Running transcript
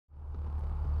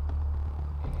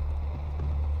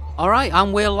Alright,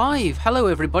 and we're live. Hello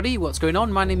everybody, what's going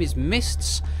on? My name is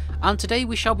Mists, and today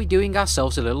we shall be doing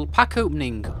ourselves a little pack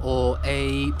opening, or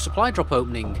a supply drop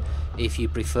opening, if you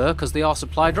prefer, because they are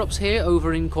supply drops here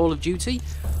over in Call of Duty.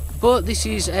 But this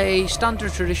is a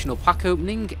standard traditional pack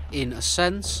opening, in a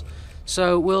sense.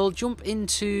 So we'll jump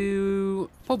into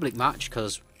public match,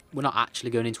 because we're not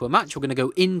actually going into a match, we're going to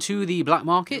go into the black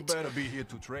market. You better be here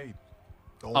to trade.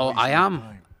 Oh,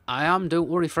 I am, don't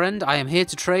worry friend, I am here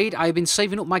to trade. I've been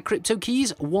saving up my crypto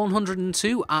keys,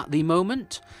 102 at the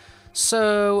moment.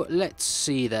 So, let's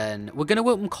see then. We're going to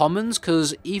open commons,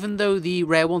 because even though the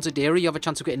rare ones are dearer, you have a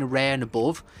chance of getting a rare and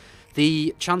above.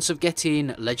 The chance of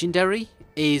getting legendary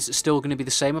is still going to be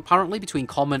the same apparently, between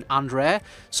common and rare.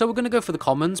 So we're going to go for the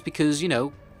commons, because, you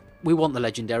know, we want the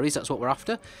legendaries, that's what we're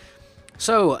after.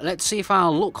 So, let's see if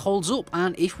our luck holds up,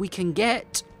 and if we can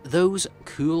get those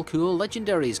cool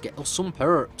legendaries, get us some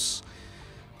perps.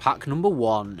 Pack number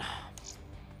 1.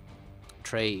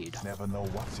 Trade. Never know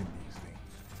what's in these things.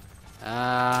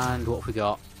 And what have we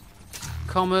got?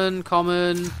 Common,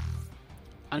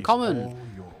 and common.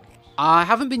 I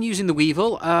haven't been using the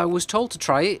Weevil. I was told to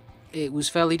try it. It was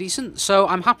fairly decent. So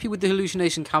I'm happy with the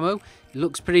hallucination camo. It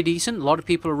looks pretty decent. A lot of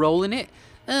people are rolling it.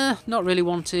 Not really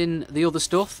wanting the other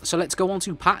stuff. So let's go on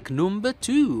to pack number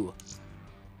 2.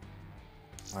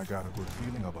 I got a good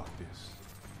feeling about this.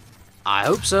 I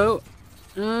hope so.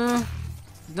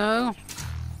 No.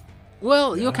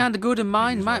 Well, you're kind of good and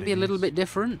mine might be a little bit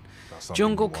different.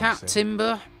 Jungle Cat,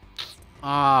 Timber.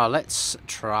 Let's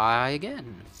try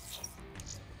again.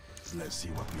 Let's see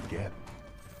what we get.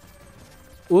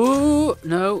 Ooh,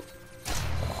 no.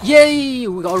 Yay!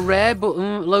 We got a rare, but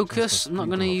Locust. I'm not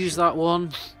going to use that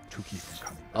one.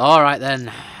 Alright then.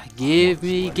 Give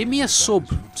me a sub.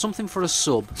 Something for a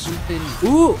sub. Something.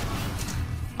 Ooh!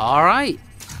 Alright.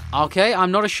 Okay, I'm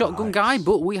not a shotgun guy,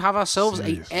 but we have ourselves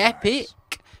a epic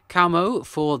camo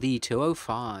for the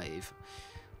 205.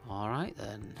 Alright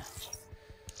then.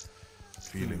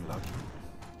 Feeling lucky.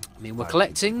 I mean, we're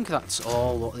collecting. That's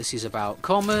all what this is about.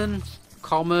 Common.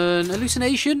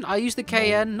 Hallucination. I use the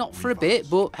KN, not for a bit,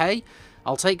 but hey,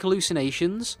 I'll take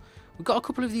hallucinations. We've got a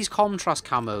couple of these contrast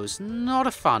camos. Not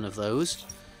a fan of those.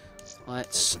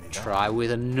 Let's try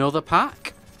with another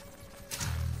pack.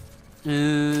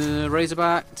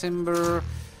 Razorback, Timber.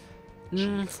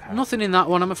 Nothing in that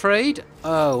one, I'm afraid.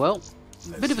 Oh, well.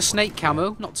 Bit of a snake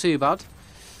camo, not too bad.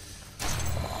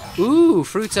 Ooh,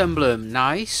 Fruit Emblem,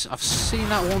 nice. I've seen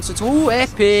that once. Ooh,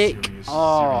 epic.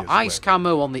 Oh, ice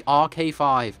camo on the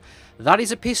RK5. That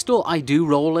is a pistol I do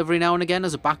roll every now and again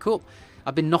as a backup.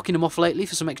 I've been knocking them off lately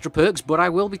for some extra perks, but I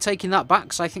will be taking that back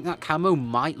because I think that camo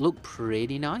might look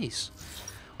pretty nice.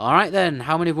 Alright then,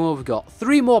 how many more have we got?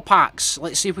 3 more packs.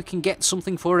 Let's see if we can get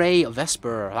something for a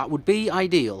Vesper. That would be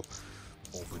ideal.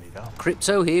 Open it up.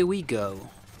 Crypto, here we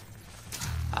go.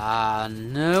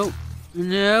 No,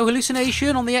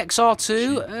 hallucination on the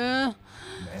XR2.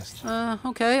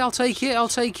 Okay, I'll take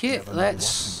it.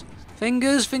 Let's...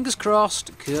 Fingers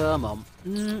crossed. Come on.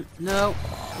 No.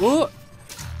 Oh!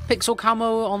 Pixel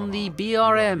camo on the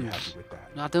BRM.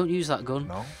 I don't use that gun.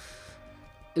 No?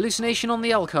 Hallucination on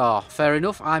the LCAR. Fair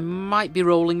enough. I might be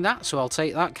rolling that, so I'll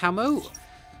take that camo.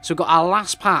 So we've got our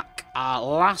last pack. Our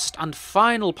last and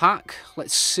final pack.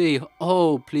 Let's see.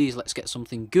 Oh, please, let's get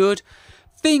something good.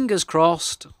 Fingers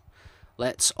crossed.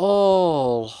 Let's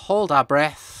all hold our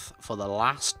breath for the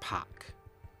last pack.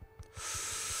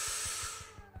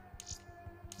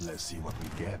 Let's see what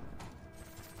we get.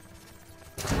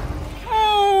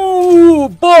 Oh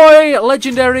boy,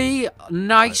 legendary,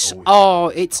 nice. Oh,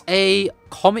 it's a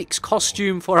comics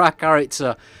costume for our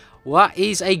character. Well, that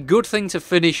is a good thing to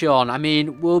finish on. I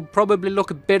mean, we'll probably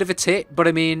look a bit of a tit, but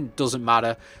I mean, doesn't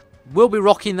matter. We'll be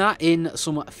rocking that in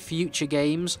some future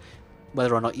games.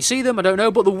 Whether or not you see them, I don't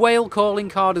know. But the whale calling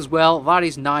card as well, that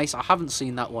is nice. I haven't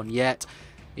seen that one yet.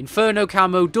 Inferno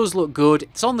camo does look good.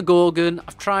 It's on the Gorgon.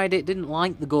 I've tried it, didn't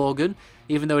like the Gorgon,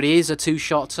 even though it is a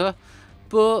 2-shotter.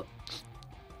 But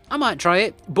I might try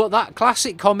it. But that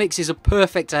classic comics is a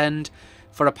perfect end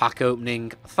for a pack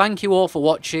opening. Thank you all for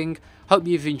watching. Hope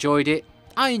you've enjoyed it.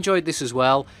 I enjoyed this as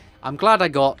well. I'm glad I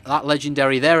got that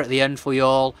legendary there at the end for you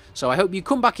all. So I hope you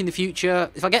come back in the future.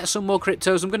 If I get some more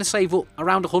cryptos, I'm going to save up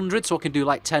around 100 so I can do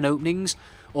like 10 openings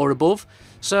or above.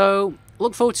 So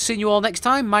look forward to seeing you all next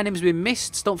time. My name has been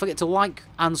Mists. Don't forget to like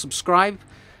and subscribe.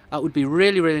 That would be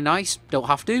really nice. Don't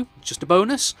have to. Just a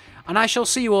bonus. And I shall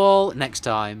see you all next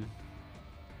time.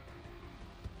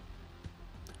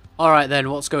 Alright then,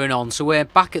 what's going on? So we're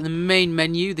back at the main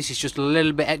menu. This is just a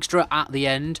little bit extra at the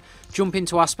end. Jump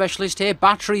into our specialist here.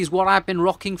 Battery is what I've been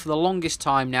rocking for the longest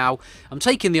time now. I'm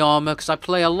taking the armour because I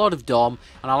play a lot of Dom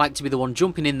and I like to be the one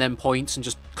jumping in them points and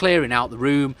just clearing out the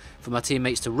room for my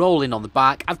teammates to roll in on the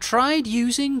back. I've tried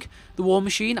using the War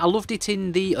Machine. I loved it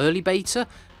in the early beta,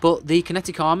 but the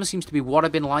kinetic armour seems to be what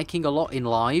I've been liking a lot in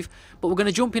live. But we're going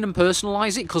to jump in and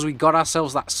personalise it because we got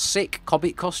ourselves that sick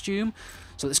comic costume.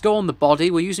 So let's go on the body.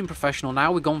 We're using professional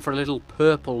now. We've gone for a little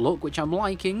purple look, which I'm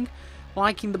liking.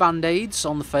 Liking the band-aids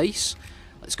on the face.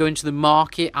 Let's go into the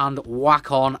market and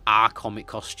whack on our comic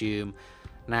costume.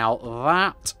 Now,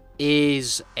 that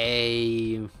is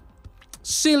a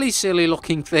silly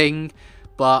looking thing.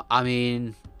 But, I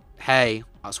mean, hey,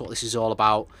 that's what this is all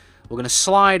about. We're going to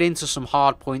slide into some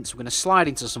hard points. We're going to slide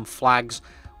into some flags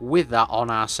with that on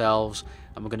ourselves.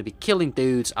 And we're going to be killing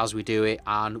dudes as we do it.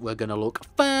 And we're going to look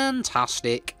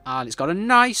fantastic. And it's got a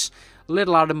nice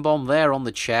little atom bomb there on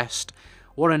the chest.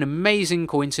 What an amazing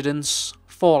coincidence.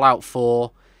 Fallout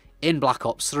 4 in Black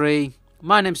Ops 3.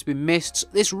 My name's been Mists.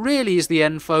 This really is the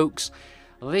end, folks.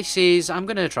 I'm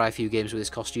going to try a few games with this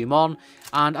costume on.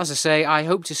 And as I say, I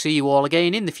hope to see you all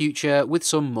again in the future with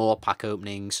some more pack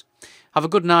openings. Have a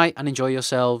good night and enjoy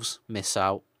yourselves. Miss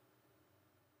out.